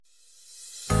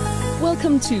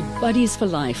Welcome to Buddies for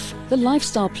Life, the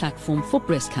lifestyle platform for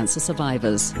breast cancer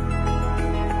survivors.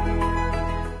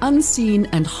 Unseen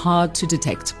and Hard to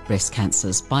Detect Breast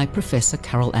Cancers by Professor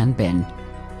Carol Ann Benn.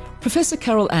 Professor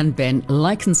Carol Ann Benn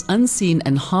likens unseen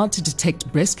and hard to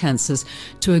detect breast cancers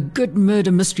to a good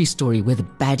murder mystery story where the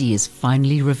baddie is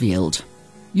finally revealed.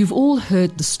 You've all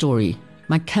heard the story.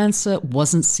 My cancer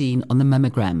wasn't seen on the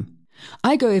mammogram.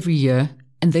 I go every year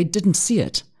and they didn't see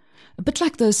it. A bit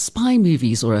like those spy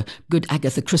movies or a good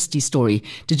Agatha Christie story.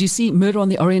 Did you see Murder on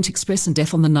the Orient Express and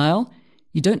Death on the Nile?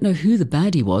 You don't know who the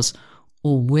baddie was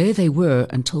or where they were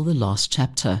until the last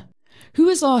chapter. Who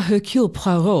is our Hercule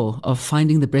Poirot of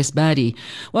finding the breast baddie?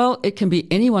 Well, it can be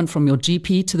anyone from your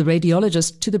GP to the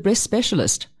radiologist to the breast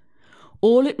specialist.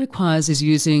 All it requires is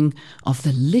using of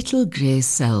the little grey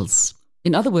cells.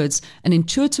 In other words, an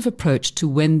intuitive approach to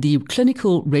when the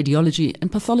clinical radiology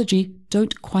and pathology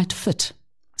don't quite fit.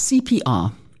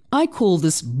 CPR. I call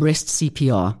this breast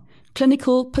CPR,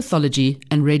 clinical pathology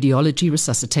and radiology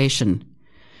resuscitation.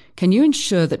 Can you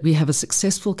ensure that we have a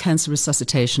successful cancer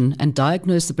resuscitation and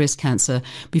diagnose the breast cancer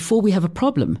before we have a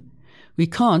problem? We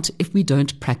can't if we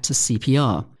don't practice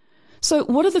CPR. So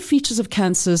what are the features of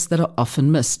cancers that are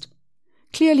often missed?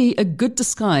 Clearly, a good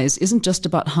disguise isn't just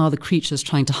about how the creature is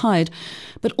trying to hide,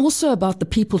 but also about the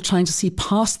people trying to see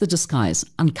past the disguise,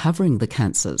 uncovering the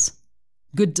cancers.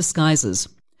 Good disguises.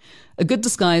 A good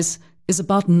disguise is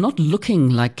about not looking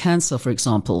like cancer, for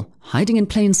example, hiding in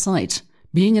plain sight,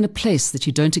 being in a place that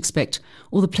you don't expect,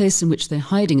 or the place in which they're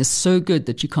hiding is so good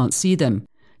that you can't see them.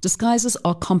 Disguises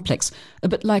are complex, a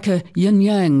bit like a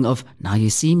yin-yang of now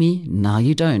you see me, now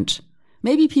you don't.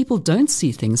 Maybe people don't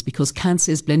see things because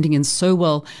cancer is blending in so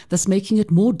well, thus making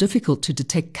it more difficult to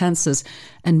detect cancers,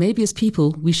 and maybe as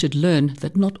people we should learn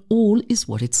that not all is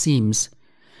what it seems.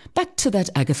 Back to that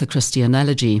Agatha Christie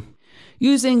analogy.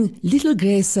 Using little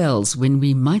grey cells when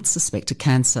we might suspect a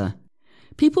cancer.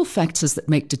 People factors that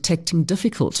make detecting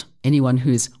difficult. Anyone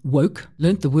who is woke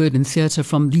learnt the word in theatre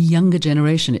from the younger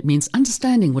generation. It means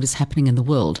understanding what is happening in the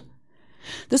world.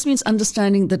 This means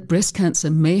understanding that breast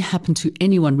cancer may happen to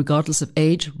anyone regardless of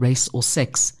age, race or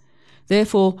sex.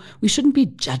 Therefore, we shouldn't be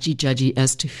judgy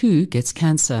as to who gets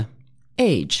cancer.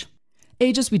 Age.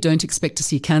 Ages we don't expect to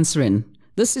see cancer in.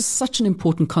 This is such an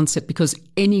important concept because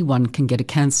anyone can get a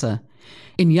cancer.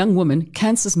 In young women,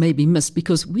 cancers may be missed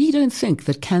because we don't think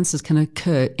that cancers can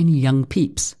occur in young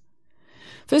peeps.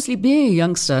 Firstly, being a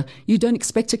youngster, you don't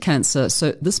expect a cancer,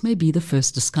 so this may be the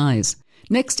first disguise.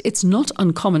 Next, it's not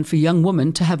uncommon for young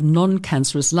women to have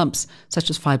non-cancerous lumps, such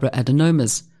as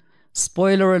fibroadenomas.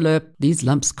 Spoiler alert, these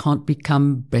lumps can't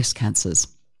become breast cancers.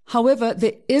 However,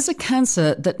 there is a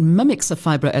cancer that mimics a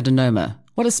fibroadenoma.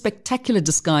 What a spectacular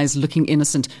disguise, looking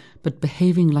innocent, but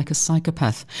behaving like a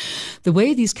psychopath. The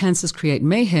way these cancers create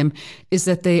mayhem is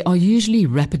that they are usually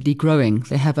rapidly growing.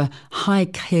 They have a high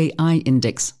Ki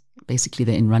index. Basically,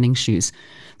 they're in running shoes.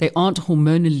 They aren't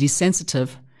hormonally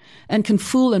sensitive and can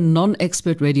fool a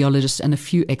non-expert radiologist and a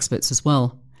few experts as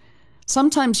well.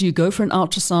 Sometimes you go for an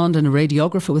ultrasound and a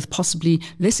radiographer with possibly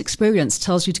less experience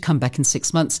tells you to come back in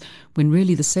 6 months, when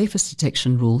really the safest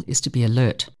detection rule is to be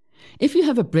alert. If you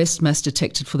have a breast mass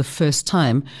detected for the first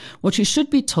time, what you should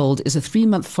be told is a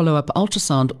 3-month follow-up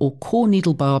ultrasound or core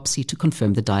needle biopsy to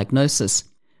confirm the diagnosis.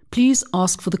 Please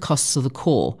ask for the costs of the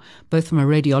core, both from a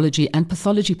radiology and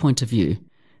pathology point of view.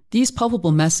 These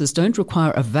palpable masses don't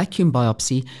require a vacuum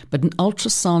biopsy, but an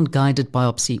ultrasound-guided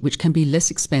biopsy, which can be less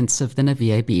expensive than a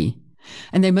VAB.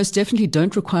 And they most definitely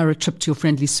don't require a trip to your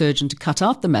friendly surgeon to cut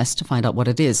out the mass to find out what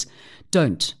it is.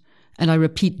 Don't. And I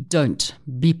repeat, don't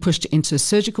be pushed into a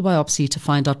surgical biopsy to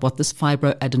find out what this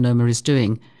fibroadenoma is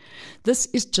doing. This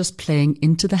is just playing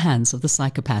into the hands of the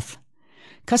psychopath.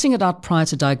 Cutting it out prior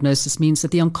to diagnosis means that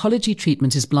the oncology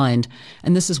treatment is blind,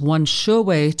 and this is one sure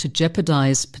way to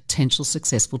jeopardize potential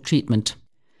successful treatment.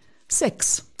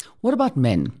 Sex. What about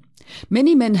men?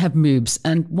 Many men have moobs,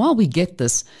 and while we get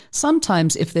this,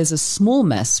 sometimes if there's a small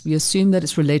mass, we assume that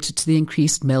it's related to the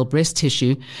increased male breast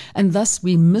tissue, and thus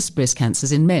we miss breast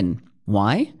cancers in men.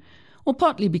 Why? Well,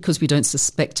 partly because we don't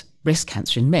suspect breast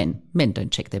cancer in men. Men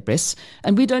don't check their breasts,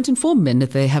 and we don't inform men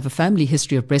if they have a family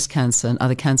history of breast cancer and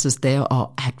other cancers they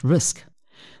are at risk.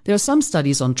 There are some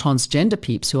studies on transgender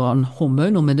peeps who are on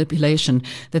hormonal manipulation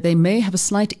that they may have a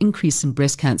slight increase in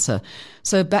breast cancer.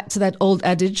 So back to that old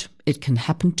adage, it can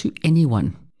happen to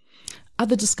anyone.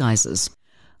 Other disguises.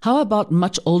 How about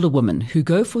much older women who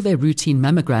go for their routine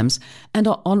mammograms and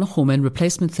are on hormone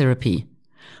replacement therapy?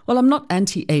 Well, I'm not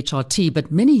anti-HRT,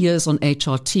 but many years on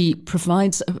HRT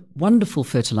provides a wonderful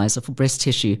fertilizer for breast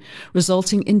tissue,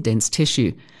 resulting in dense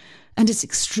tissue. And it's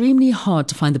extremely hard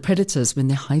to find the predators when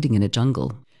they're hiding in a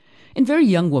jungle. In very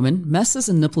young women, masses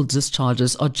and nipple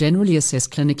discharges are generally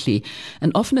assessed clinically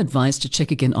and often advised to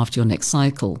check again after your next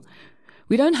cycle.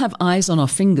 We don't have eyes on our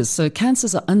fingers, so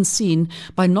cancers are unseen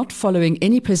by not following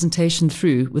any presentation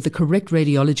through with the correct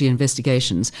radiology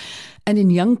investigations. And in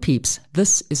young peeps,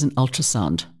 this is an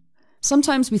ultrasound.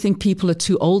 Sometimes we think people are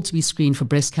too old to be screened for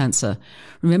breast cancer.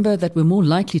 Remember that we're more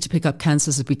likely to pick up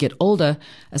cancers as we get older,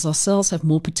 as our cells have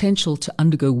more potential to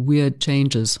undergo weird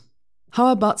changes.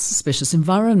 How about suspicious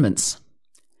environments?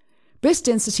 Breast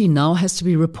density now has to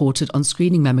be reported on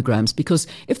screening mammograms because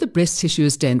if the breast tissue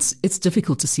is dense, it's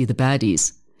difficult to see the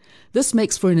baddies. This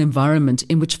makes for an environment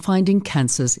in which finding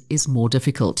cancers is more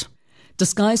difficult.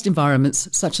 Disguised environments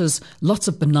such as lots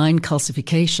of benign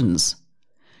calcifications.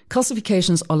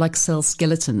 Calcifications are like cell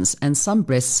skeletons, and some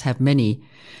breasts have many.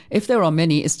 If there are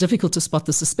many, it's difficult to spot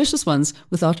the suspicious ones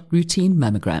without routine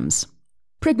mammograms.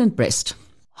 Pregnant breast.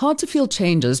 Hard to feel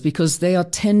changes because they are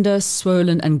tender,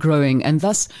 swollen and growing, and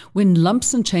thus when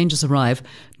lumps and changes arrive,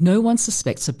 no one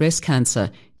suspects a breast cancer,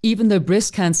 even though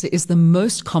breast cancer is the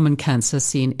most common cancer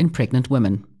seen in pregnant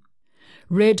women.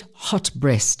 Red hot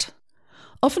breast.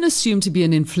 Often assumed to be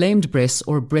an inflamed breast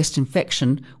or a breast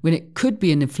infection when it could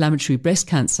be an inflammatory breast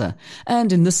cancer.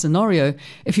 And in this scenario,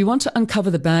 if you want to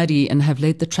uncover the baddie and have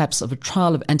laid the traps of a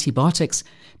trial of antibiotics,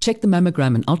 check the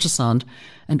mammogram and ultrasound,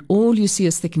 and all you see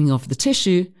is thickening of the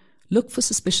tissue, look for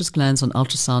suspicious glands on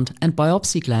ultrasound and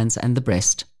biopsy glands and the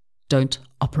breast. Don't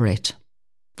operate.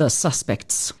 The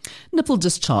suspects. Nipple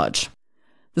discharge.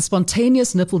 The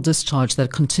spontaneous nipple discharge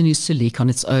that continues to leak on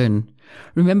its own.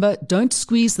 Remember, don't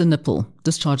squeeze the nipple.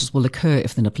 Discharges will occur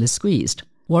if the nipple is squeezed.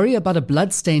 Worry about a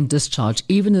blood-stained discharge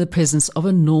even in the presence of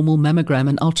a normal mammogram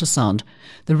and ultrasound,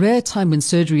 the rare time when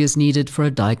surgery is needed for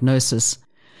a diagnosis.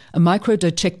 A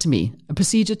microdotectomy, a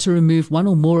procedure to remove one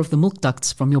or more of the milk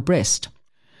ducts from your breast.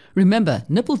 Remember,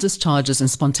 nipple discharges and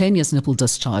spontaneous nipple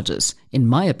discharges, in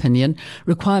my opinion,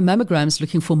 require mammograms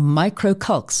looking for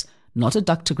microcalcs, not a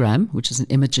ductogram, which is an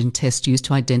imaging test used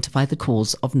to identify the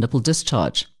cause of nipple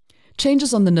discharge.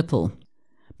 Changes on the nipple.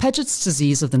 Paget's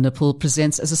disease of the nipple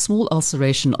presents as a small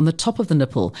ulceration on the top of the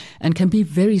nipple and can be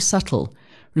very subtle.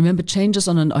 Remember, changes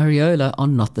on an areola are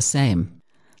not the same.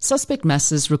 Suspect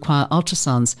masses require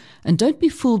ultrasounds, and don't be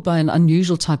fooled by an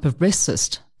unusual type of breast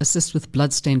cyst. A cyst with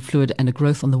blood-stained fluid and a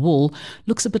growth on the wall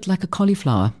looks a bit like a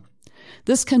cauliflower.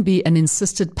 This can be an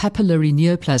encysted papillary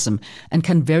neoplasm and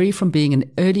can vary from being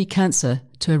an early cancer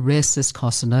to a rare cyst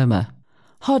carcinoma.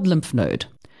 Hard lymph node.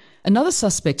 Another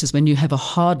suspect is when you have a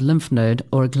hard lymph node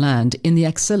or a gland in the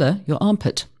axilla, your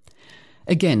armpit.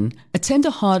 Again, a tender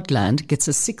hard gland gets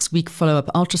a 6-week follow-up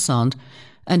ultrasound,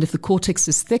 and if the cortex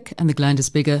is thick and the gland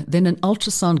is bigger, then an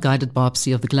ultrasound-guided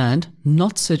biopsy of the gland,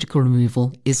 not surgical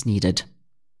removal, is needed.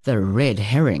 The red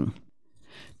herring.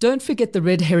 Don't forget the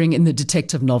red herring in the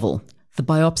detective novel, the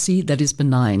biopsy that is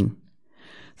benign.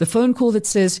 The phone call that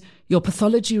says, your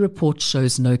pathology report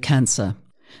shows no cancer.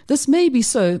 This may be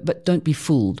so, but don't be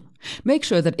fooled. Make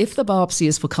sure that if the biopsy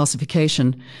is for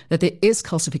calcification, that there is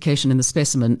calcification in the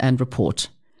specimen and report.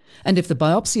 And if the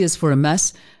biopsy is for a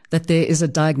mass, that there is a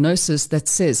diagnosis that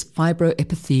says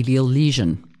fibroepithelial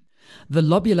lesion. The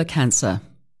lobular cancer.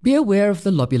 Be aware of the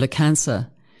lobular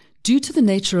cancer. Due to the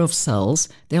nature of cells,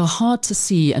 they are hard to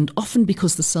see, and often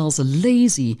because the cells are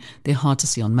lazy, they're hard to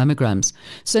see on mammograms.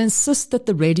 So insist that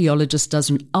the radiologist does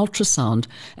an ultrasound,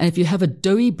 and if you have a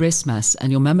doughy breast mass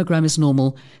and your mammogram is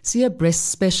normal, see a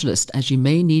breast specialist, as you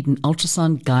may need an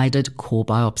ultrasound-guided core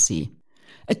biopsy.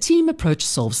 A team approach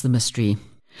solves the mystery.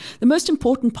 The most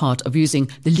important part of using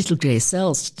the little grey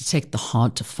cells to detect the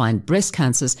hard-to-find breast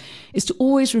cancers is to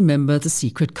always remember the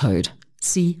secret code,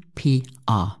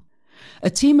 CPR. A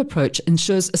team approach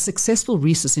ensures a successful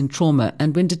rhesus in trauma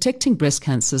and when detecting breast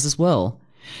cancers as well,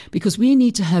 because we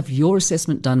need to have your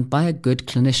assessment done by a good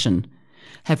clinician.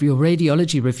 Have your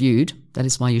radiology reviewed, that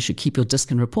is why you should keep your disc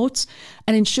and reports,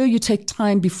 and ensure you take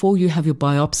time before you have your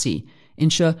biopsy.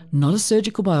 Ensure not a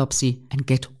surgical biopsy and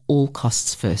get all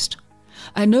costs first.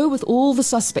 I know with all the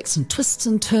suspects and twists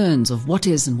and turns of what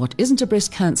is and what isn't a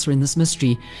breast cancer in this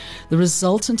mystery, the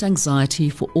resultant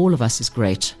anxiety for all of us is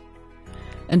great.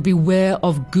 And beware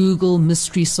of Google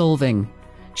mystery solving.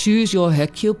 Choose your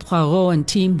Hercule Poirot and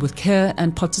team with care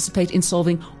and participate in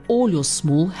solving all your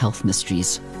small health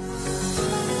mysteries.